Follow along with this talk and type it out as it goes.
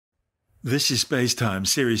This is SpaceTime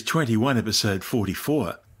Series 21, Episode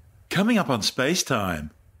 44. Coming up on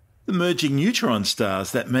SpaceTime, the merging neutron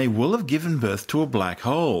stars that may well have given birth to a black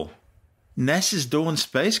hole. NASA's Dawn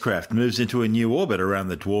spacecraft moves into a new orbit around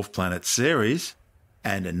the dwarf planet Ceres,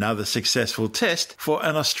 and another successful test for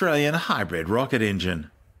an Australian hybrid rocket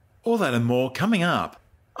engine. All that and more coming up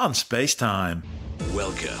on SpaceTime.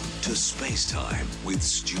 Welcome to SpaceTime with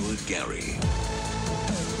Stuart Gary.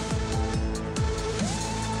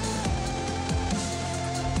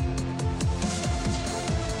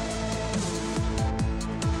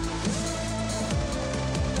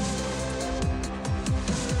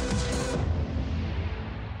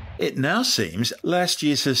 It now seems last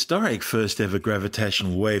year's historic first ever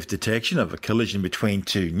gravitational wave detection of a collision between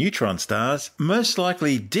two neutron stars most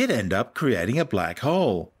likely did end up creating a black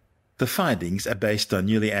hole. The findings are based on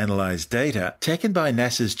newly analysed data taken by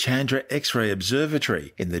NASA's Chandra X-ray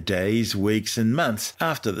Observatory in the days, weeks and months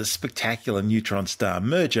after the spectacular neutron star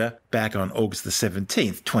merger back on August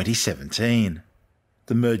 17, 2017.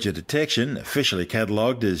 The merger detection, officially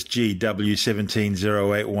catalogued as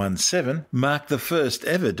GW170817, marked the first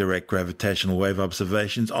ever direct gravitational wave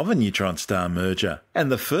observations of a neutron star merger,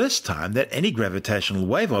 and the first time that any gravitational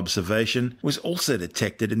wave observation was also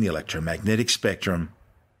detected in the electromagnetic spectrum.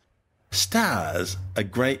 Stars are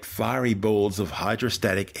great fiery balls of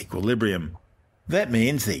hydrostatic equilibrium. That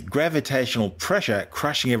means the gravitational pressure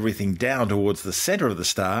crushing everything down towards the centre of the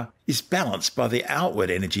star is balanced by the outward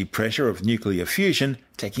energy pressure of nuclear fusion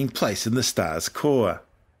taking place in the star's core.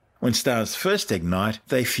 When stars first ignite,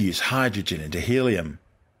 they fuse hydrogen into helium.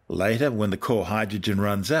 Later, when the core hydrogen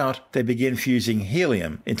runs out, they begin fusing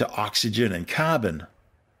helium into oxygen and carbon.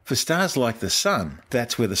 For stars like the Sun,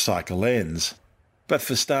 that's where the cycle ends. But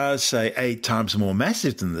for stars, say, 8 times more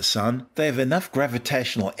massive than the Sun, they have enough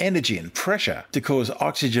gravitational energy and pressure to cause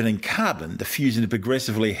oxygen and carbon to fuse into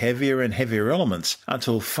progressively heavier and heavier elements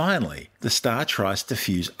until finally the star tries to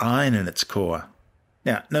fuse iron in its core.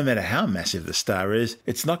 Now, no matter how massive the star is,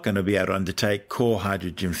 it's not going to be able to undertake core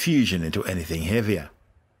hydrogen fusion into anything heavier.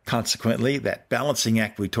 Consequently, that balancing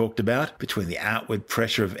act we talked about between the outward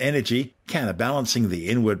pressure of energy counterbalancing the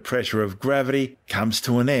inward pressure of gravity comes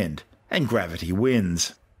to an end, and gravity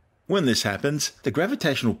wins. When this happens, the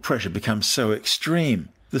gravitational pressure becomes so extreme,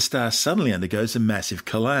 the star suddenly undergoes a massive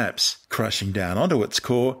collapse, crushing down onto its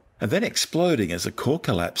core and then exploding as a core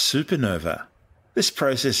collapse supernova. This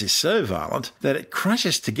process is so violent that it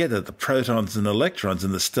crushes together the protons and electrons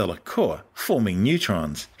in the stellar core, forming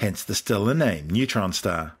neutrons, hence the stellar name neutron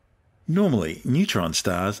star. Normally, neutron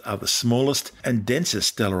stars are the smallest and densest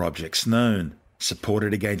stellar objects known,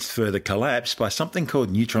 supported against further collapse by something called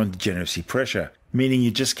neutron degeneracy pressure, meaning you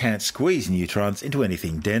just can't squeeze neutrons into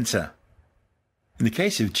anything denser. In the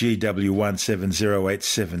case of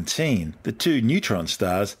GW170817, the two neutron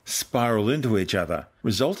stars spiral into each other,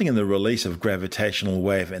 resulting in the release of gravitational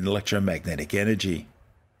wave and electromagnetic energy.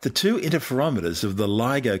 The two interferometers of the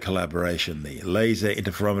LIGO collaboration, the Laser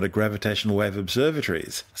Interferometer Gravitational Wave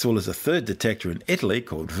Observatories, as well as a third detector in Italy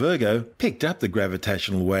called Virgo, picked up the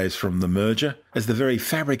gravitational waves from the merger as the very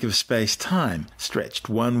fabric of space-time stretched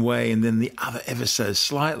one way and then the other ever so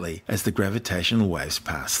slightly as the gravitational waves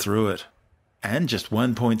passed through it. And just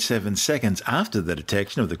 1.7 seconds after the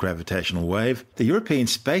detection of the gravitational wave, the European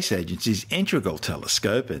Space Agency's Integral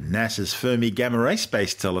Telescope and NASA's Fermi Gamma Ray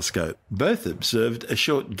Space Telescope both observed a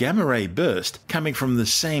short gamma ray burst coming from the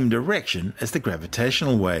same direction as the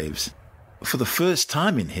gravitational waves. For the first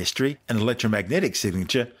time in history, an electromagnetic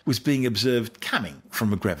signature was being observed coming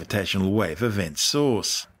from a gravitational wave event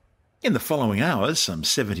source. In the following hours, some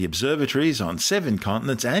 70 observatories on 7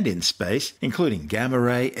 continents and in space, including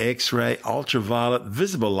gamma-ray, X-ray, ultraviolet,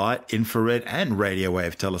 visible light, infrared and radio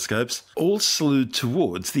wave telescopes, all slewed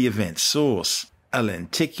towards the event source, a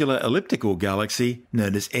lenticular elliptical galaxy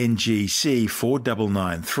known as NGC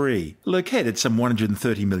 4993, located some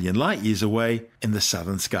 130 million light-years away in the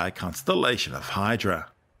southern sky constellation of Hydra.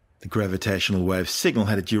 The gravitational wave signal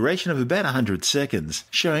had a duration of about 100 seconds,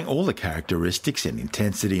 showing all the characteristics in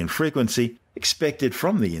intensity and frequency expected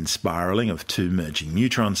from the inspiraling of two merging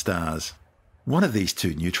neutron stars. One of these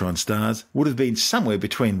two neutron stars would have been somewhere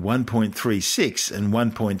between 1.36 and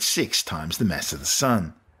 1.6 times the mass of the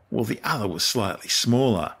Sun, while the other was slightly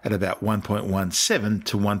smaller, at about 1.17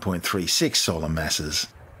 to 1.36 solar masses.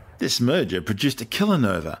 This merger produced a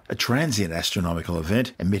kilonova, a transient astronomical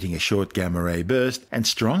event emitting a short gamma-ray burst and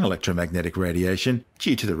strong electromagnetic radiation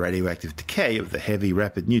due to the radioactive decay of the heavy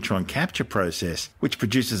rapid neutron capture process, which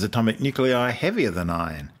produces atomic nuclei heavier than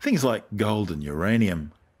iron, things like gold and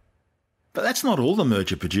uranium. But that's not all the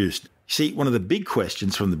merger produced. See, one of the big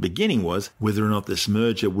questions from the beginning was whether or not this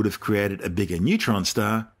merger would have created a bigger neutron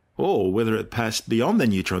star or whether it passed beyond the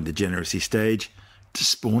neutron degeneracy stage to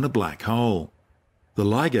spawn a black hole. The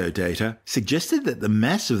LIGO data suggested that the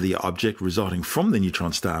mass of the object resulting from the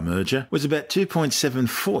neutron star merger was about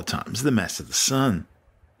 2.74 times the mass of the Sun.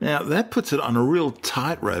 Now, that puts it on a real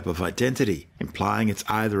tightrope of identity, implying it's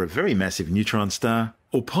either a very massive neutron star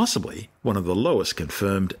or possibly one of the lowest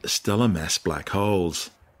confirmed stellar mass black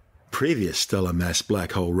holes. Previous stellar mass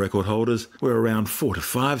black hole record holders were around 4 to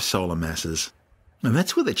 5 solar masses. And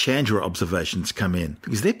that's where the Chandra observations come in,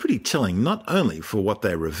 because they're pretty telling not only for what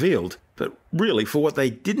they revealed, but really for what they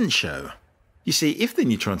didn't show. You see, if the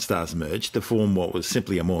neutron stars merged to form what was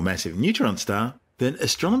simply a more massive neutron star, then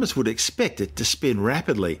astronomers would expect it to spin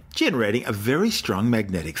rapidly, generating a very strong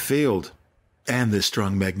magnetic field. And the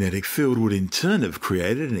strong magnetic field would in turn have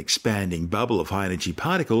created an expanding bubble of high-energy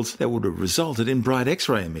particles that would have resulted in bright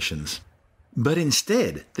X-ray emissions. But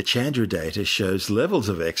instead, the Chandra data shows levels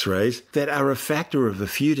of X-rays that are a factor of a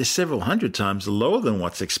few to several hundred times lower than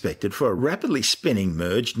what's expected for a rapidly spinning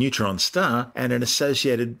merged neutron star and an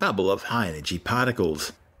associated bubble of high-energy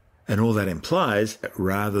particles. And all that implies that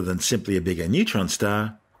rather than simply a bigger neutron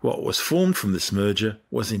star, what was formed from this merger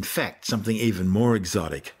was in fact something even more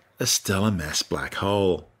exotic, a stellar mass black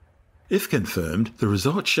hole. If confirmed, the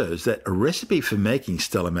result shows that a recipe for making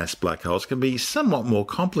stellar mass black holes can be somewhat more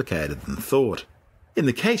complicated than thought. In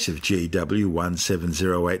the case of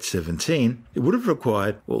GW170817, it would have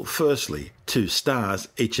required, well, firstly, 2 stars,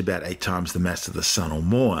 each about 8 times the mass of the Sun or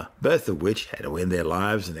more, both of which had to end their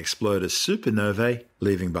lives and explode as supernovae,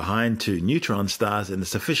 leaving behind 2 neutron stars in a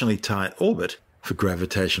sufficiently tight orbit for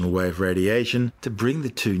gravitational wave radiation to bring the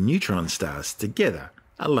 2 neutron stars together,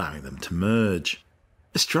 allowing them to merge.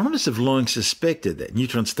 Astronomers have long suspected that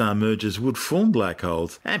neutron star mergers would form black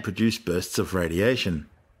holes and produce bursts of radiation.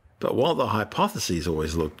 But while the hypotheses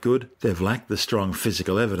always looked good, they've lacked the strong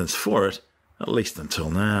physical evidence for it, at least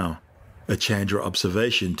until now. A Chandra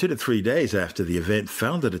observation 2 to 3 days after the event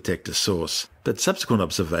found a detector source, but subsequent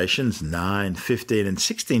observations 9, 15 and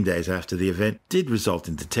 16 days after the event did result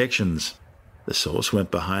in detections. The source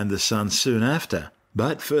went behind the Sun soon after,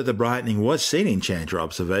 but further brightening was seen in Chandra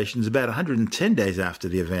observations about 110 days after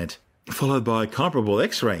the event, followed by comparable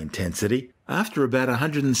X-ray intensity after about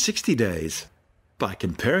 160 days. By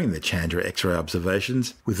comparing the Chandra X-ray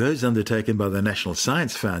observations with those undertaken by the National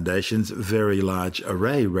Science Foundation's Very Large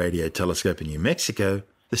Array Radio Telescope in New Mexico,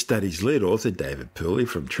 the study's lead author, David Pooley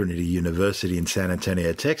from Trinity University in San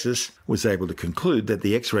Antonio, Texas, was able to conclude that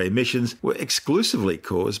the X-ray emissions were exclusively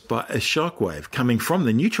caused by a shock wave coming from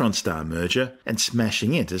the neutron star merger and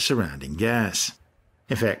smashing into surrounding gas.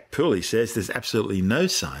 In fact, Pooley says there's absolutely no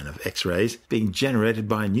sign of X-rays being generated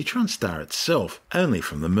by a neutron star itself, only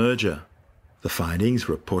from the merger. The findings,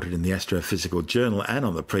 reported in the Astrophysical Journal and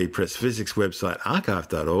on the Pre-Press Physics website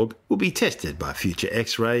archive.org, will be tested by future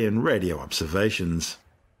X-ray and radio observations.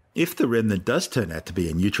 If the remnant does turn out to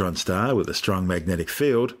be a neutron star with a strong magnetic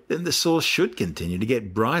field, then the source should continue to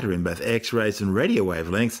get brighter in both X-rays and radio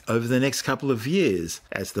wavelengths over the next couple of years,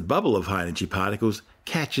 as the bubble of high-energy particles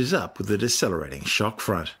catches up with the decelerating shock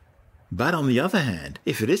front. But on the other hand,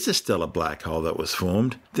 if it is a stellar black hole that was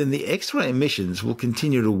formed, then the X-ray emissions will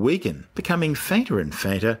continue to weaken, becoming fainter and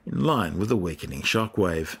fainter in line with the weakening shock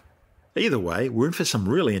wave. Either way, we're in for some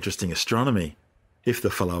really interesting astronomy. If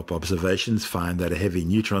the follow-up observations find that a heavy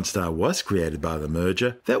neutron star was created by the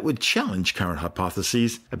merger, that would challenge current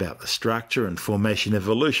hypotheses about the structure and formation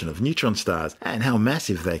evolution of neutron stars and how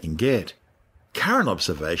massive they can get. Current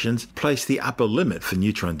observations place the upper limit for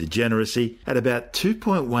neutron degeneracy at about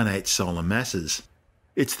 2.18 solar masses.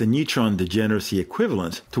 It's the neutron degeneracy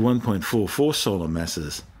equivalent to 1.44 solar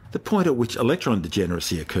masses, the point at which electron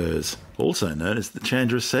degeneracy occurs, also known as the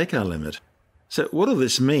Chandrasekhar limit. So what all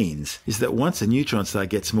this means is that once a neutron star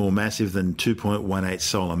gets more massive than 2.18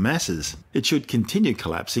 solar masses, it should continue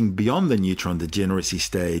collapsing beyond the neutron degeneracy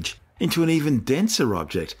stage into an even denser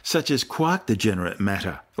object, such as quark-degenerate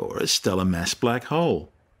matter, or a stellar mass black hole.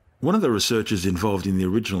 One of the researchers involved in the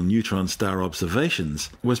original neutron star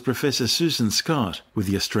observations was Professor Susan Scott with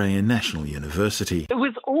the Australian National University. It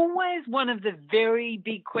was always one of the very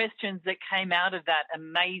big questions that came out of that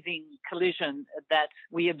amazing collision that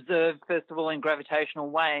we observed, first of all, in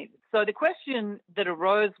gravitational waves. So the question that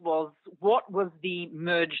arose was, what was the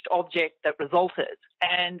merged object that resulted?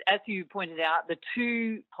 And as you pointed out, the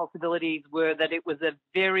two possibilities were that it was a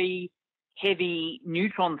very heavy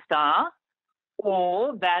neutron star,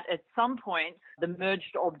 or that at some point the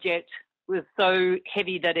merged object was so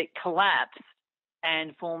heavy that it collapsed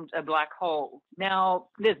and formed a black hole. Now,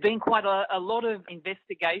 there's been quite a lot of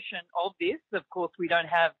investigation of this. Of course, we don't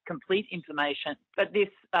have complete information, but this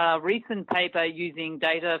recent paper using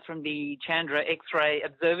data from the Chandra X-ray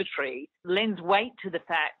Observatory lends weight to the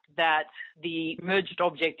fact that the merged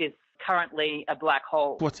object is currently a black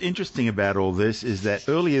hole. What's interesting about all this is that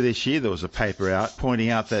earlier this year there was a paper out pointing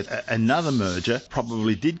out that another merger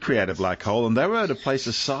probably did create a black hole, and they were able to place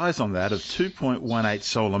a size on that of 2.18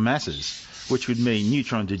 solar masses, which would mean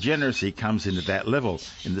neutron degeneracy comes in at that level,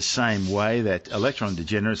 in the same way that electron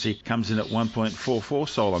degeneracy comes in at 1.44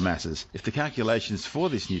 solar masses. If the calculations for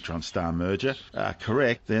this neutron star merger are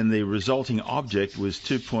correct, then the resulting object was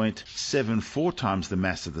 2.74 times the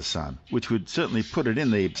mass of the Sun, which would certainly put it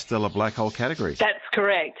in the stellar black hole category. That's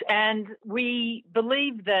correct. And we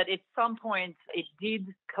believe that at some point it did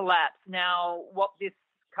collapse. Now, what this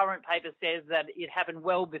current paper says that it happened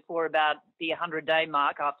well before about the 100-day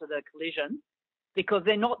mark after the collision, because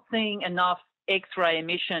they're not seeing enough X-ray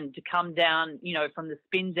emission to come down, from the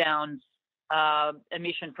spin-down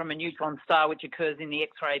emission from a neutron star, which occurs in the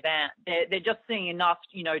X-ray band. They're just seeing enough,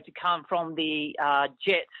 to come from the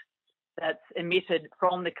jet that's emitted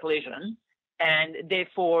from the collision, and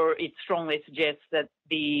therefore it strongly suggests that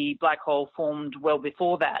the black hole formed well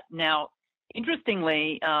before that. Now,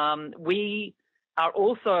 interestingly, we are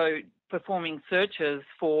also performing searches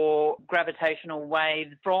for gravitational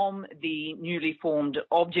waves from the newly formed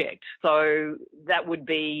object. So that would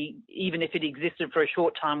be, even if it existed for a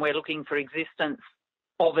short time, we're looking for existence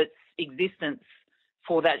of its existence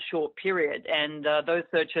for that short period. And those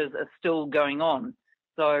searches are still going on.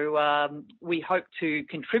 So we hope to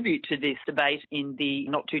contribute to this debate in the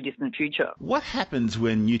not-too-distant future. What happens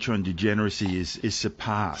when neutron degeneracy is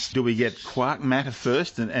surpassed? Do we get quark matter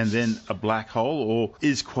first and then a black hole, or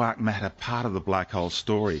is quark matter part of the black hole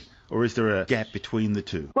story? Or is there a gap between the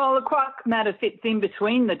two? Well, the quark matter fits in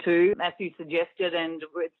between the two, as you suggested, and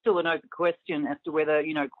it's still an open question as to whether,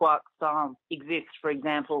 quark stars exist, for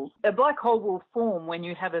example. A black hole will form when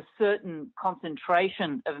you have a certain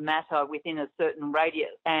concentration of matter within a certain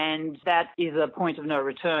radius, and that is a point of no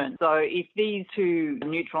return. So if these two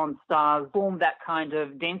neutron stars form that kind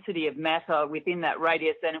of density of matter within that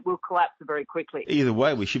radius, then it will collapse very quickly. Either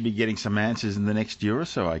way, we should be getting some answers in the next year or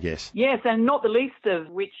so, I guess. Yes, and not the least of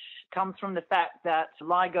which comes from the fact that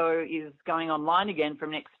LIGO is going online again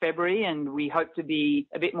from next February, and we hope to be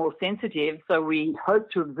a bit more sensitive. So we hope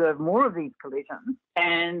to observe more of these collisions.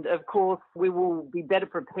 And of course, we will be better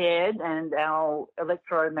prepared, and our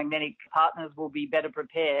electromagnetic partners will be better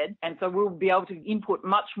prepared. And so we'll be able to input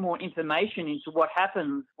much more information into what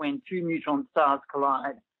happens when two neutron stars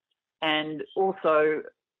collide. And also,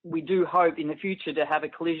 we do hope in the future to have a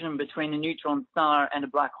collision between a neutron star and a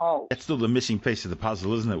black hole. That's still the missing piece of the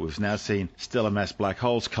puzzle, isn't it? We've now seen stellar mass black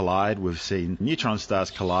holes collide, we've seen neutron stars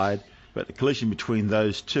collide, but the collision between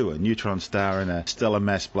those two, a neutron star and a stellar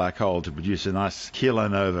mass black hole to produce a nice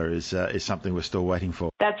kilonova, is something we're still waiting for.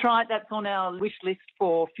 That's right. That's on our wish list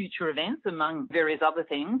for future events, among various other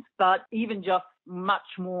things. But even just much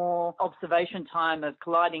more observation time of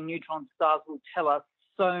colliding neutron stars will tell us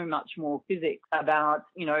so much more physics about,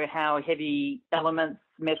 how heavy elements,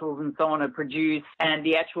 metals and so on are produced, and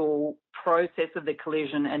the actual process of the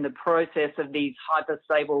collision and the process of these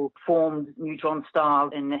hyperstable formed neutron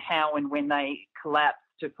stars, and how and when they collapse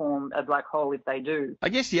to form a black hole if they do. I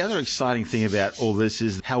guess the other exciting thing about all this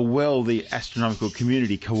is how well the astronomical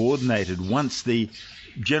community coordinated once the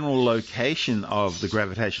general location of the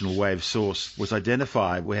gravitational wave source was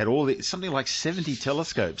identified. We had something like 70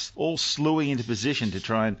 telescopes all slewing into position to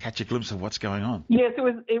try and catch a glimpse of what's going on. Yes,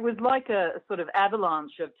 it was like a sort of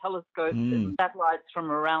avalanche of telescopes and satellites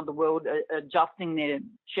from around the world adjusting their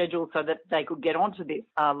schedule so that they could get onto this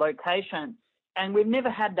location. And we've never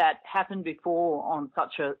had that happen before on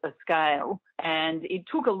such a scale. And it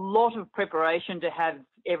took a lot of preparation to have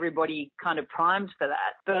everybody kind of primed for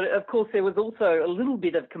that. But of course, there was also a little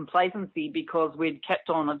bit of complacency because we'd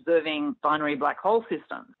kept on observing binary black hole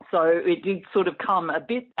systems. So it did sort of come a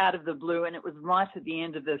bit out of the blue, and it was right at the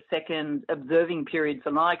end of the second observing period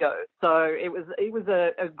for LIGO. So it was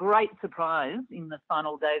a great surprise in the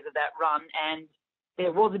final days of that run, and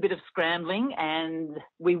there was a bit of scrambling, and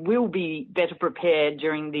we will be better prepared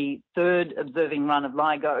during the third observing run of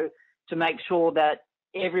LIGO to make sure that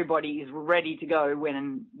everybody is ready to go when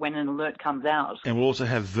an alert comes out. And we'll also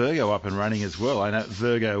have Virgo up and running as well. I know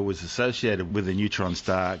Virgo was associated with the neutron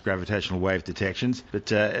star gravitational wave detections,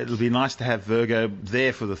 but it'll be nice to have Virgo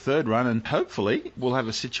there for the third run, and hopefully we'll have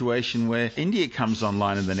a situation where India comes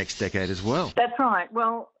online in the next decade as well. That's right.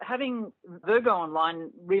 Well, having Virgo online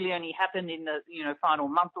really only happened in the final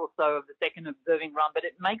month or so of the second observing run, but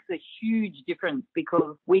it makes a huge difference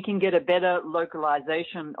because we can get a better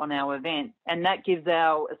localization on our event, and that gives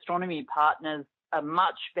our astronomy partners a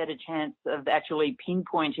much better chance of actually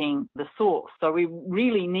pinpointing the source. So we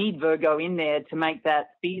really need Virgo in there to make that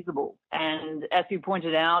feasible. And as you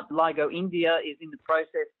pointed out, LIGO India is in the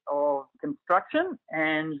process of construction,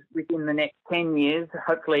 and within the next 10 years,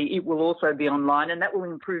 hopefully it will also be online, and that will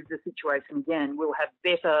improve the situation again. We'll have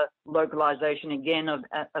better localization again of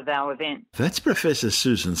our event. That's Professor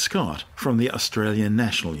Susan Scott from the Australian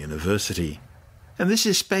National University. And this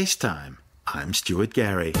is SpaceTime. I'm Stuart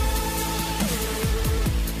Gary.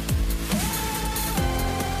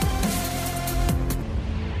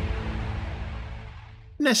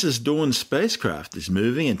 NASA's Dawn spacecraft is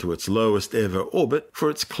moving into its lowest ever orbit for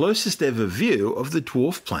its closest ever view of the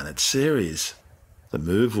dwarf planet Ceres. The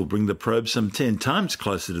move will bring the probe some 10 times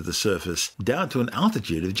closer to the surface, down to an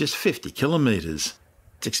altitude of just 50 kilometres.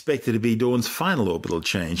 It's expected to be Dawn's final orbital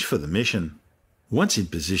change for the mission. Once in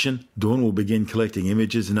position, Dawn will begin collecting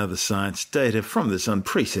images and other science data from this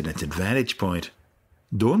unprecedented vantage point.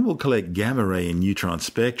 Dawn will collect gamma-ray and neutron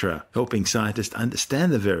spectra, helping scientists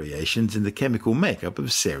understand the variations in the chemical makeup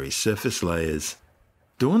of Ceres surface layers.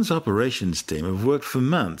 Dawn's operations team have worked for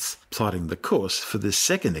months, plotting the course for this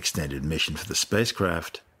second extended mission for the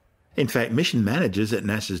spacecraft. In fact, mission managers at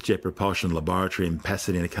NASA's Jet Propulsion Laboratory in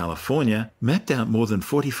Pasadena, California, mapped out more than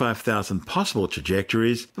 45,000 possible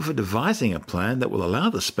trajectories before devising a plan that will allow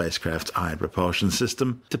the spacecraft's ion propulsion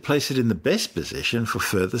system to place it in the best position for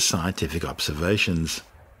further scientific observations.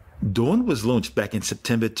 Dawn was launched back in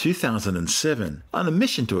September 2007 on a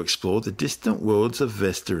mission to explore the distant worlds of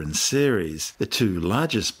Vesta and Ceres, the two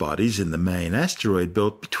largest bodies in the main asteroid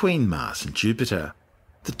belt between Mars and Jupiter.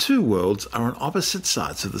 The two worlds are on opposite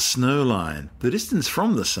sides of the snow line, the distance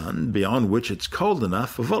from the Sun beyond which it's cold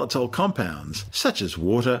enough for volatile compounds such as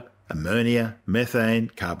water, ammonia,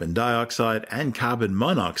 methane, carbon dioxide and carbon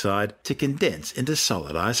monoxide to condense into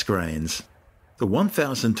solid ice grains. The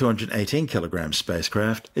 1,218 kilogram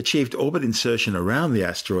spacecraft achieved orbit insertion around the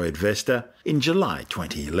asteroid Vesta in July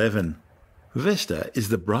 2011. Vesta is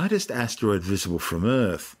the brightest asteroid visible from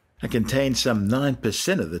Earth and contains some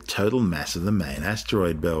 9% of the total mass of the main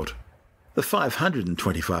asteroid belt. The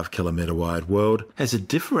 525-kilometre wide world has a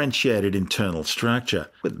differentiated internal structure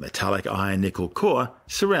with a metallic iron-nickel core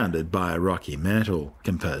surrounded by a rocky mantle,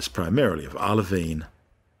 composed primarily of olivine.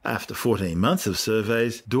 After 14 months of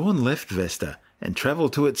surveys, Dawn left Vesta and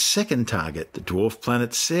travelled to its second target, the dwarf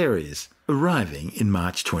planet Ceres, arriving in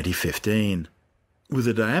March 2015. With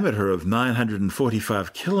a diameter of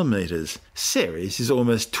 945 kilometres, Ceres is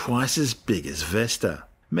almost twice as big as Vesta,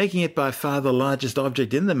 making it by far the largest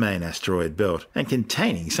object in the main asteroid belt and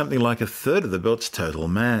containing something like a third of the belt's total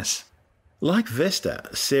mass. Like Vesta,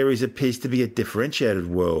 Ceres appears to be a differentiated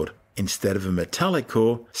world. Instead of a metallic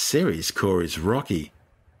core, Ceres' core is rocky.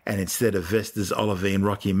 And instead of Vesta's olivine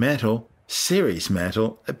rocky mantle, Ceres'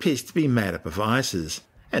 mantle appears to be made up of ices,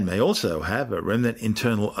 and may also have a remnant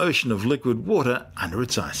internal ocean of liquid water under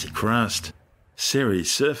its icy crust. Ceres'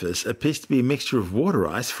 surface appears to be a mixture of water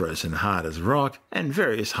ice frozen hard as rock and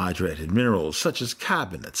various hydrated minerals such as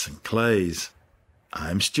carbonates and clays.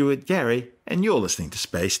 I'm Stuart Gary, and you're listening to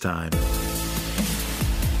SpaceTime.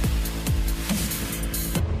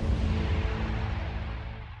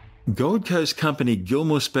 Gold Coast company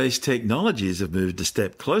Gilmour Space Technologies have moved a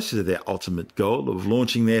step closer to their ultimate goal of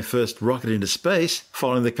launching their first rocket into space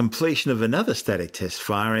following the completion of another static test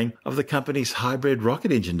firing of the company's hybrid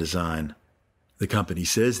rocket engine design. The company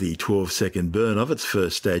says the 12-second burn of its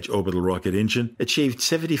first-stage orbital rocket engine achieved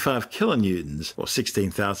 75 kilonewtons, or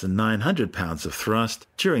 16,900 pounds of thrust,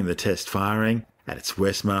 during the test firing at its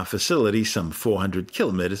Westmar facility some 400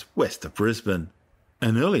 kilometres west of Brisbane.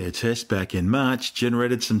 An earlier test back in March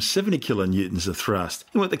generated some 70 kilonewtons of thrust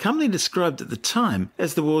in what the company described at the time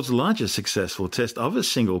as the world's largest successful test of a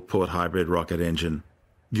single-port hybrid rocket engine.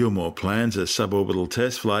 Gilmour plans a suborbital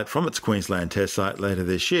test flight from its Queensland test site later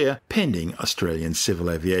this year, pending Australian Civil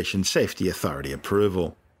Aviation Safety Authority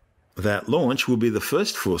approval. That launch will be the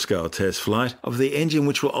first full-scale test flight of the engine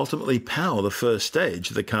which will ultimately power the first stage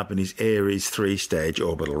of the company's Ares 3-stage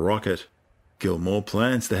orbital rocket. Gilmour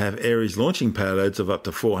plans to have Ares launching payloads of up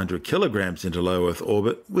to 400 kilograms into low Earth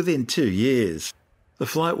orbit within 2 years. The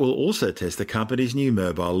flight will also test the company's new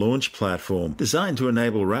mobile launch platform, designed to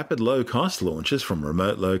enable rapid low-cost launches from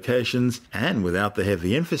remote locations and without the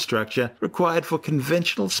heavy infrastructure required for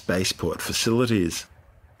conventional spaceport facilities.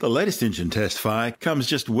 The latest engine test fire comes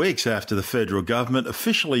just weeks after the federal government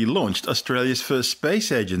officially launched Australia's first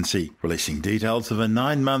space agency, releasing details of a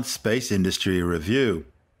 9-month space industry review.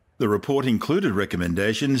 The report included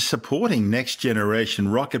recommendations supporting next-generation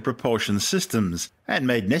rocket propulsion systems and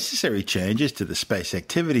made necessary changes to the Space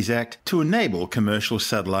Activities Act to enable commercial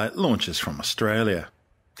satellite launches from Australia.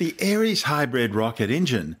 The Ceres hybrid rocket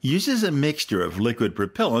engine uses a mixture of liquid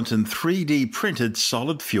propellant and 3D printed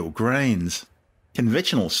solid fuel grains.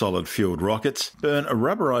 Conventional solid-fueled rockets burn a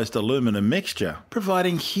rubberized aluminum mixture,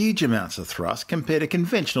 providing huge amounts of thrust compared to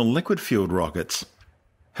conventional liquid-fueled rockets.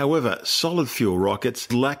 However, solid-fuel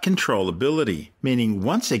rockets lack controllability, meaning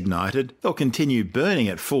once ignited, they'll continue burning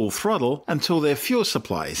at full throttle until their fuel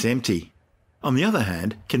supply is empty. On the other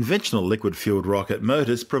hand, conventional liquid-fueled rocket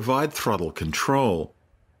motors provide throttle control,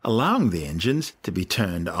 allowing the engines to be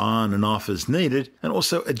turned on and off as needed and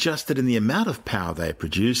also adjusted in the amount of power they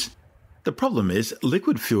produce. The problem is,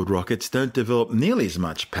 liquid-fueled rockets don't develop nearly as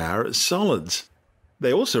much power as solids.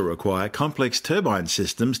 They also require complex turbine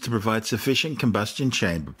systems to provide sufficient combustion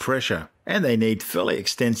chamber pressure, and they need fairly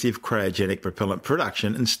extensive cryogenic propellant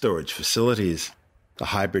production and storage facilities. The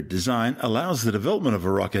hybrid design allows the development of a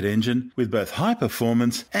rocket engine with both high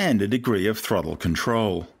performance and a degree of throttle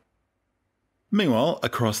control. Meanwhile,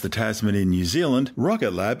 across the Tasman in New Zealand,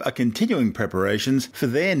 Rocket Lab are continuing preparations for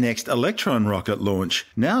their next Electron Rocket launch,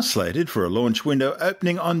 now slated for a launch window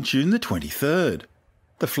opening on June the 23rd.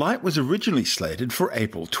 The flight was originally slated for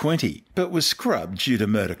April 20, but was scrubbed due to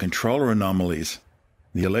motor controller anomalies.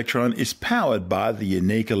 The Electron is powered by the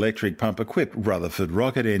unique electric pump-equipped Rutherford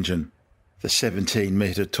rocket engine. The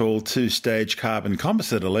 17-metre-tall two-stage carbon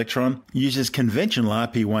composite Electron uses conventional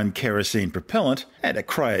RP-1 kerosene propellant and a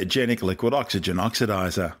cryogenic liquid oxygen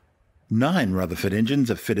oxidizer. 9 Rutherford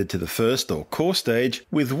engines are fitted to the first or core stage,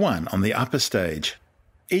 with 1 on the upper stage.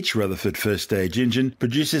 Each Rutherford first-stage engine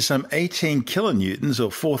produces some 18 kilonewtons or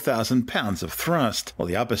 4,000 pounds of thrust, while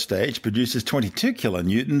the upper stage produces 22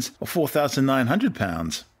 kilonewtons or 4,900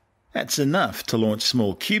 pounds. That's enough to launch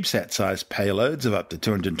small CubeSat-sized payloads of up to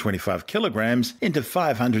 225 kilograms into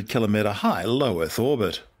 500-kilometre high low Earth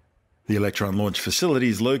orbit. The Electron launch facility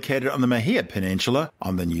is located on the Mahia Peninsula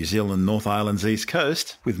on the New Zealand North Island's east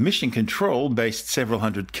coast, with mission control based several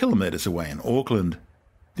hundred kilometres away in Auckland.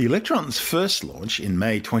 The Electron's first launch in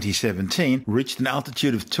May 2017 reached an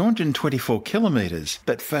altitude of 224 kilometres,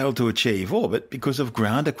 but failed to achieve orbit because of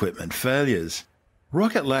ground equipment failures.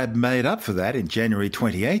 Rocket Lab made up for that in January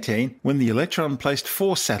 2018 when the Electron placed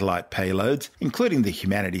 4 satellite payloads, including the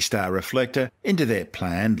Humanity Star Reflector, into their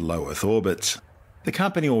planned low Earth orbits. The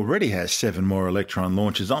company already has 7 more Electron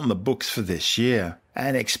launches on the books for this year,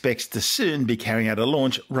 and expects to soon be carrying out a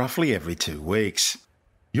launch roughly every 2 weeks.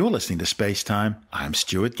 You're listening to SpaceTime. I'm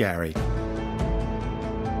Stuart Gary.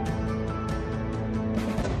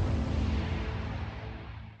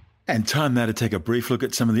 And time now to take a brief look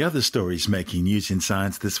at some of the other stories making news in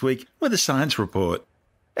science this week with a science report.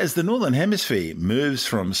 As the Northern Hemisphere moves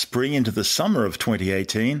from spring into the summer of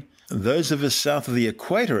 2018, those of us south of the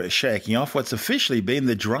equator are shaking off what's officially been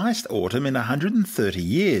the driest autumn in 130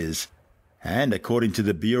 years. And according to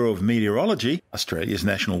the Bureau of Meteorology, Australia's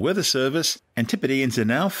National Weather Service, Antipodeans are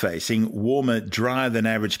now facing warmer,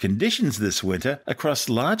 drier-than-average conditions this winter across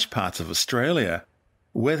large parts of Australia.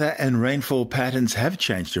 Weather and rainfall patterns have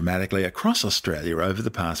changed dramatically across Australia over the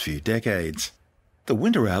past few decades. The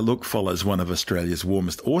winter outlook follows one of Australia's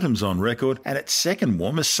warmest autumns on record and its second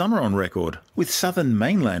warmest summer on record, with southern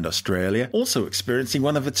mainland Australia also experiencing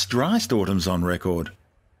one of its driest autumns on record.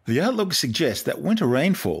 The outlook suggests that winter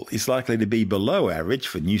rainfall is likely to be below average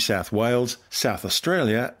for New South Wales, South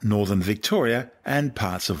Australia, northern Victoria and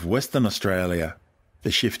parts of Western Australia. The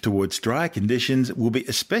shift towards dry conditions will be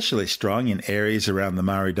especially strong in areas around the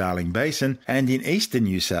Murray-Darling Basin and in eastern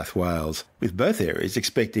New South Wales, with both areas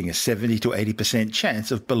expecting a 70 to 80% chance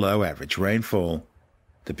of below-average rainfall.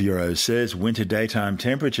 The Bureau says winter daytime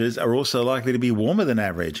temperatures are also likely to be warmer than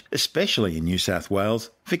average, especially in New South Wales,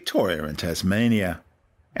 Victoria and Tasmania.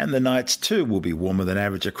 And the nights too will be warmer than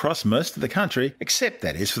average across most of the country, except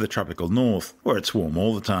that is for the tropical north, where it's warm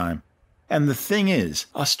all the time. And the thing is,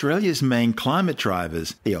 Australia's main climate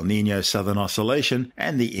drivers, the El Niño Southern Oscillation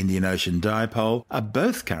and the Indian Ocean Dipole, are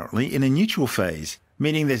both currently in a neutral phase,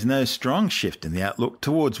 meaning there's no strong shift in the outlook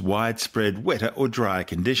towards widespread wetter or drier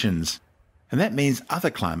conditions. And that means other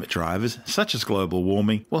climate drivers, such as global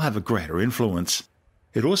warming, will have a greater influence.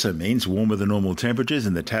 It also means warmer than normal temperatures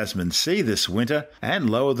in the Tasman Sea this winter and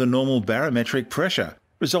lower than normal barometric pressure,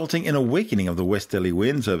 resulting in a weakening of the westerly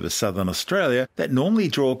winds over southern Australia that normally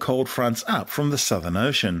draw cold fronts up from the Southern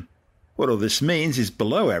Ocean. What all this means is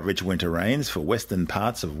below average winter rains for western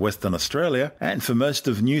parts of Western Australia and for most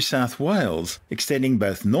of New South Wales, extending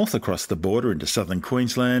both north across the border into southern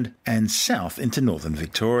Queensland and south into northern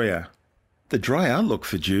Victoria. The dry outlook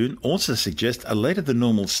for June also suggests a later than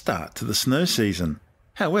normal start to the snow season.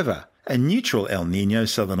 However, a neutral El Niño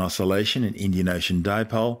southern oscillation in Indian Ocean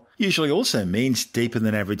dipole usually also means deeper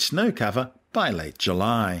than average snow cover by late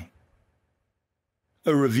July.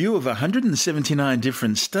 A review of 179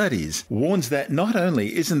 different studies warns that not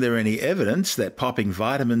only isn't there any evidence that popping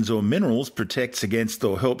vitamins or minerals protects against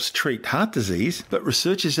or helps treat heart disease, but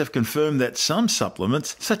researchers have confirmed that some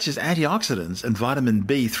supplements, such as antioxidants and vitamin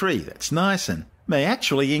B3, that's niacin, may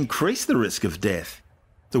actually increase the risk of death.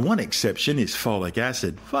 The one exception is folic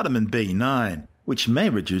acid, vitamin B9, which may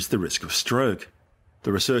reduce the risk of stroke.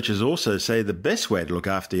 The researchers also say the best way to look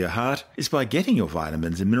after your heart is by getting your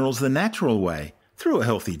vitamins and minerals the natural way, through a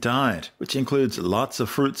healthy diet, which includes lots of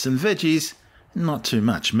fruits and veggies, and not too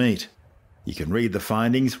much meat. You can read the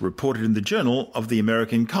findings reported in the Journal of the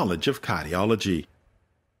American College of Cardiology.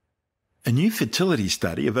 A new fertility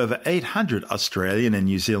study of over 800 Australian and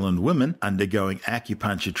New Zealand women undergoing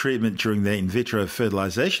acupuncture treatment during their in vitro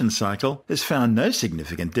fertilisation cycle has found no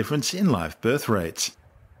significant difference in live birth rates.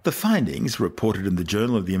 The findings, reported in the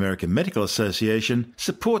Journal of the American Medical Association,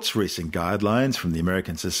 supports recent guidelines from the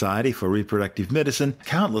American Society for Reproductive Medicine,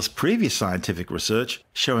 countless previous scientific research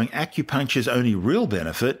showing acupuncture's only real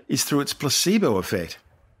benefit is through its placebo effect.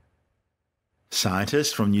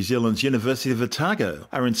 Scientists from New Zealand's University of Otago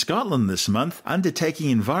are in Scotland this month undertaking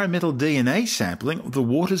environmental DNA sampling of the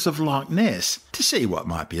waters of Loch Ness to see what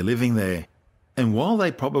might be living there. And while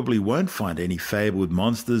they probably won't find any fabled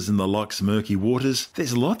monsters in the loch's murky waters,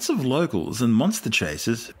 there's lots of locals and monster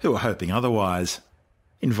chasers who are hoping otherwise.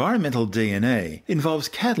 Environmental DNA involves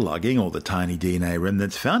cataloguing all the tiny DNA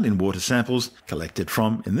remnants found in water samples collected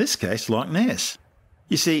from, in this case, Loch Ness.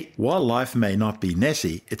 You see, while life may not be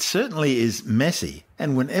Nessie, it certainly is messy,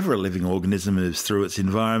 and whenever a living organism moves through its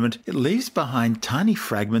environment, it leaves behind tiny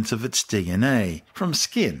fragments of its DNA, from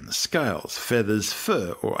skin, scales, feathers,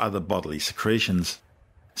 fur, or other bodily secretions.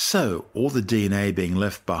 So, all the DNA being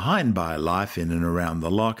left behind by life in and around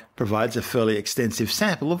the loch provides a fairly extensive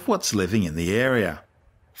sample of what's living in the area.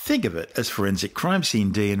 Think of it as forensic crime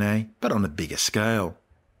scene DNA, but on a bigger scale.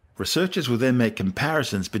 Researchers will then make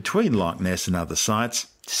comparisons between Loch Ness and other sites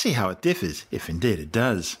to see how it differs, if indeed it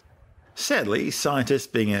does. Sadly, scientists,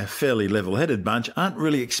 being a fairly level-headed bunch, aren't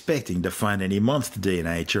really expecting to find any monster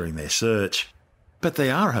DNA during their search. But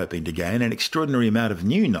they are hoping to gain an extraordinary amount of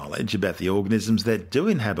new knowledge about the organisms that do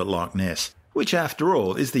inhabit Loch Ness, which after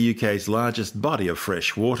all is the UK's largest body of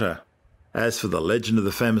fresh water. As for the legend of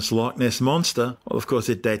the famous Loch Ness monster, well, of course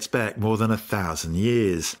it dates back more than 1,000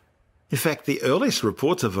 years. In fact, the earliest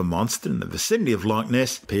reports of a monster in the vicinity of Loch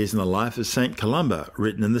Ness appears in the Life of St. Columba,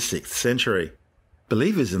 written in the 6th century.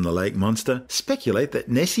 Believers in the lake monster speculate that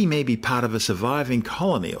Nessie may be part of a surviving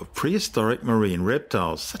colony of prehistoric marine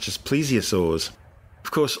reptiles, such as plesiosaurs.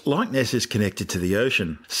 Of course, Loch Ness is connected to the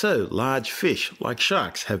ocean, so large fish, like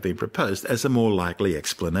sharks, have been proposed as a more likely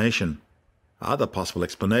explanation. Other possible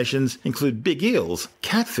explanations include big eels,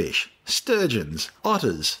 catfish, sturgeons,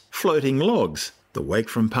 otters, floating logs, the wake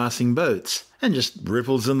from passing boats, and just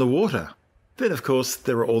ripples in the water. Then, of course,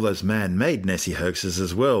 there are all those man-made Nessie hoaxes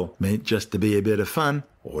as well, meant just to be a bit of fun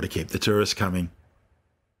or to keep the tourists coming.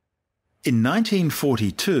 In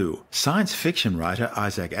 1942, science fiction writer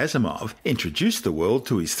Isaac Asimov introduced the world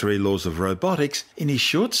to his 3 laws of robotics in his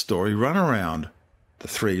short story Runaround. The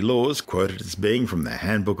 3 laws, quoted as being from the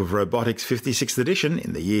Handbook of Robotics 56th edition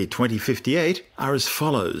in the year 2058, are as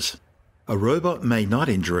follows. A robot may not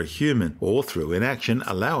injure a human or, through inaction,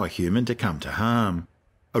 allow a human to come to harm.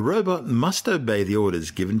 A robot must obey the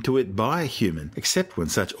orders given to it by a human, except when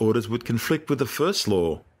such orders would conflict with the first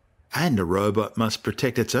law. And a robot must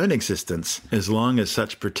protect its own existence, as long as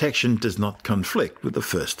such protection does not conflict with the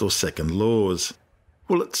first or second laws.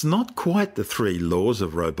 Well, it's not quite the 3 laws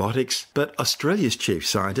of robotics, but Australia's chief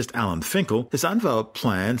scientist Alan Finkel has unveiled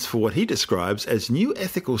plans for what he describes as new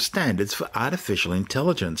ethical standards for artificial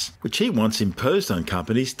intelligence, which he wants imposed on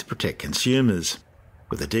companies to protect consumers.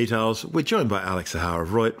 With the details, we're joined by Alex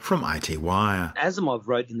Zaharov-Reutt from IT Wire. Asimov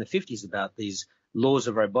wrote in the 50s about these laws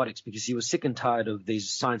of robotics because he was sick and tired of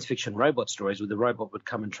these science fiction robot stories where the robot would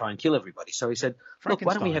come and try and kill everybody. So he said, look,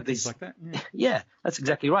 why don't we have these like that? Yeah. Yeah, that's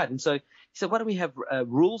exactly right. And so he said, why don't we have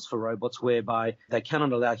rules for robots whereby they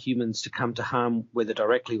cannot allow humans to come to harm, whether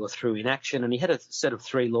directly or through inaction? And he had a set of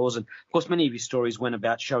 3 laws. And of course, many of his stories went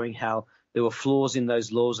about showing how there were flaws in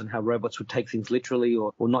those laws and how robots would take things literally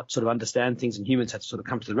or not sort of understand things, and humans had to sort of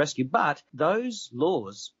come to the rescue. But those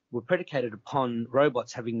laws were predicated upon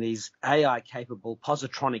robots having these AI-capable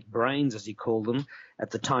positronic brains, as he called them,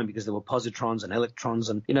 at the time, because there were positrons and electrons.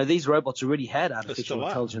 And, these robots already had artificial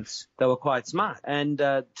intelligence. They were quite smart. And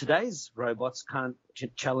today's robots can't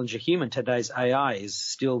challenge a human. Today's AI is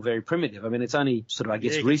still very primitive. I mean, it's only sort of, I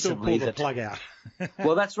guess, recently that... plug out.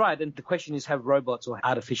 Well, that's right. And the question is, have robots or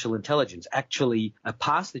artificial intelligence actually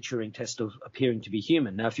passed the Turing test of appearing to be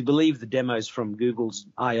human? Now, if you believe the demos from Google's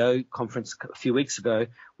I.O. conference a few weeks ago,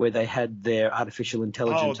 where they had their artificial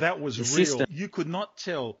intelligence that was assistant. real. You could not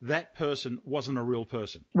tell that person wasn't a real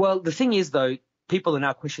person. Well, the thing is, though, people are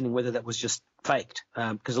now questioning whether that was just faked,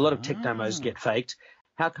 because a lot of tech demos get faked.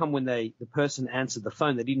 How come when the person answered the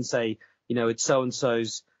phone, they didn't say, it's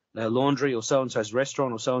so-and-so's laundry or so-and-so's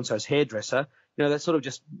restaurant or so-and-so's hairdresser? That sort of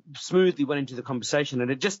just smoothly went into the conversation.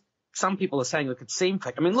 And some people are saying, look, it seemed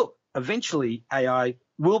fake. I mean, look, eventually AI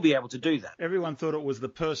will be able to do that. Everyone thought it was the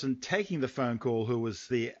person taking the phone call who was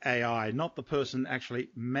the AI, not the person actually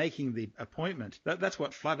making the appointment. That's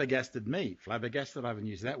what flabbergasted me. Flabbergasted, I haven't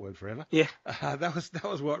used that word forever. Yeah. That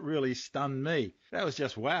was what really stunned me. That was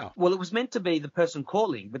just wow. Well, it was meant to be the person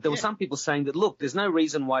calling, but there were some people saying that, look, there's no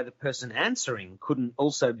reason why the person answering couldn't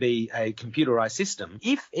also be a computerized system.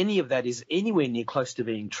 If any of that is anywhere near close to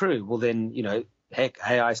being true, well then, heck,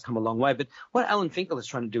 AI's come a long way. But what Alan Finkel is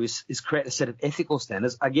trying to do is create a set of ethical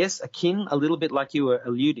standards, I guess, akin a little bit like you were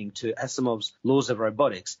alluding to Asimov's laws of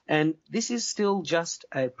robotics. And this is still just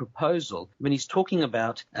a proposal. I mean, he's talking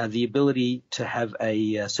about the ability to have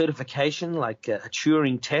a certification, like a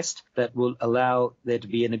Turing test, that will allow there to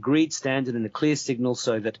be an agreed standard and a clear signal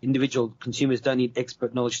so that individual consumers don't need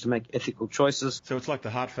expert knowledge to make ethical choices. So it's like the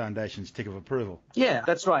Heart Foundation's tick of approval. Yeah,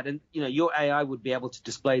 that's right. And, your AI would be able to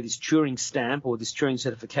display this Turing stamp or this Turing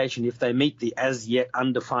certification if they meet the as yet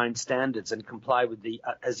undefined standards and comply with the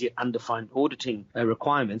as yet undefined auditing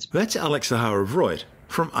requirements. That's Alex Zaharov-Reutt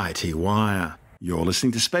from IT Wire. You're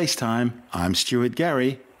listening to SpaceTime. I'm Stuart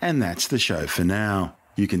Gary, and that's the show for now.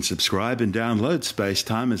 You can subscribe and download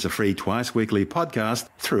SpaceTime as a free twice-weekly podcast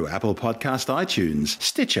through Apple Podcast iTunes,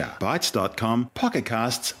 Stitcher, Bytes.com, Pocket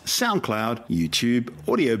Casts, SoundCloud, YouTube,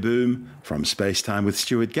 Audio Boom, from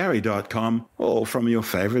SpaceTimeWithStuartGary.com, or from your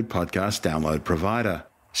favorite podcast download provider.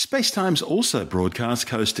 SpaceTime's also broadcast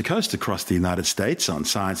coast to coast across the United States on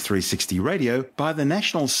Science 360 Radio by the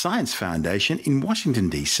National Science Foundation in Washington,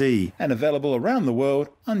 D.C., and available around the world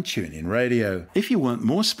on TuneIn Radio. If you want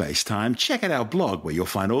more SpaceTime, check out our blog where you'll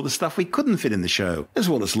find all the stuff we couldn't fit in the show, as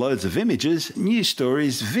well as loads of images, news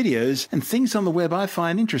stories, videos, and things on the web I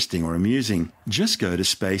find interesting or amusing. Just go to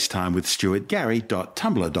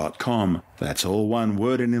spacetimewithstuartgary.tumblr.com. That's all one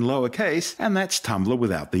word and in lowercase, and that's Tumblr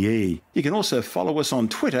without the E. You can also follow us on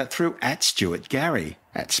Twitter through @StuartGary,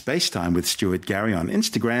 at Spacetime with Stuart Gary on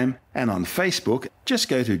Instagram, and on Facebook, just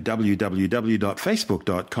go to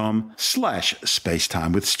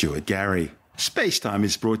www.facebook.com/Spacetime with Stuart Gary. Spacetime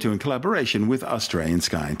is brought to you in collaboration with Australian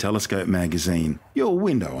Sky and Telescope magazine, your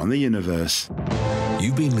window on the universe.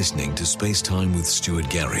 You've been listening to Spacetime with Stuart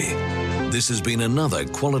Gary. This has been another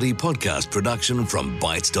quality podcast production from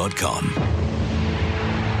Bytes.com.